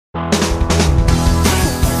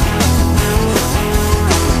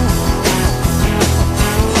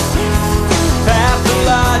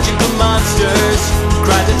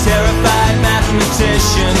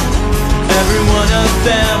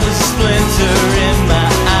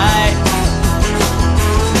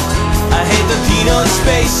no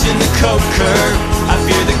space in the coke curve. I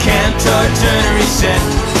fear the Cantor turner reset.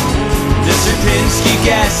 The Sierpinski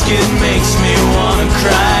gasket makes me wanna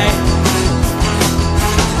cry.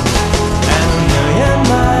 And a million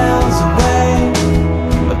miles away,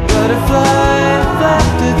 a butterfly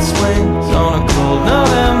flapped its wings on a cold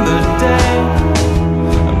November day.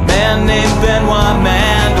 A man named Benoit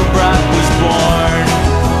Mandelbrot was born.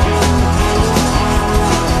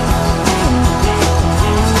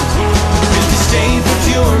 His disdain for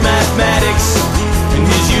pure mathematics and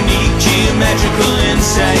his unique geometrical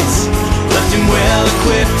insights left him well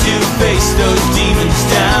equipped to face those demons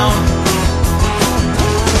down.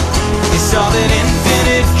 He saw that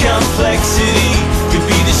infinite complexity could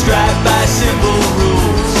be described by simple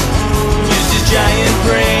rules. Used his giant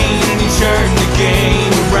brain and he turned the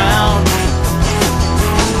game around.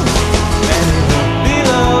 And he looked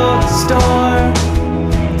below the storm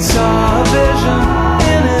and saw a vision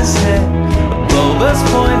in his head, a bulbous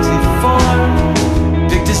pointy form.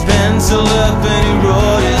 Picked his pencil up and he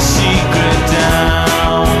wrote his secret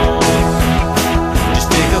down. Just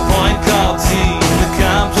take a point called T in the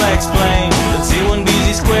complex plane. Let's see 1 b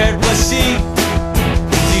z squared plus c.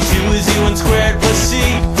 Z2 is z1 squared plus c.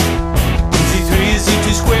 Z3 is z2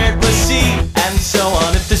 squared plus c. And so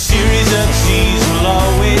on. If the series of c's will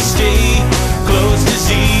always stay close to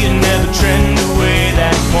z and never trend away,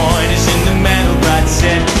 that point is in the Mandelbrot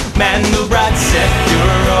set. Mandelbrot set.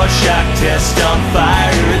 You're a Rorschach test on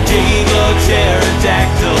fire. You're a day-glow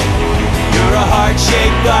pterodactyl. You're a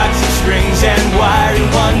heart-shaped box of springs and wire in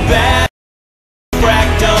one bad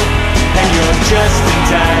fractal. And you're just in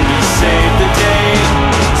time to save the day,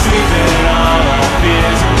 sweeping all our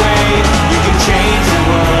fears away. You can change the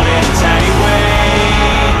world in a tiny way.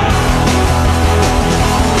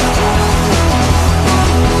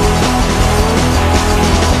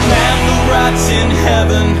 Mandelbrot's in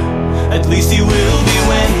heaven, at least he will be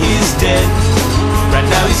when he's dead. Right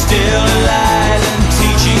now he's still alive and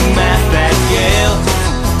teaching math.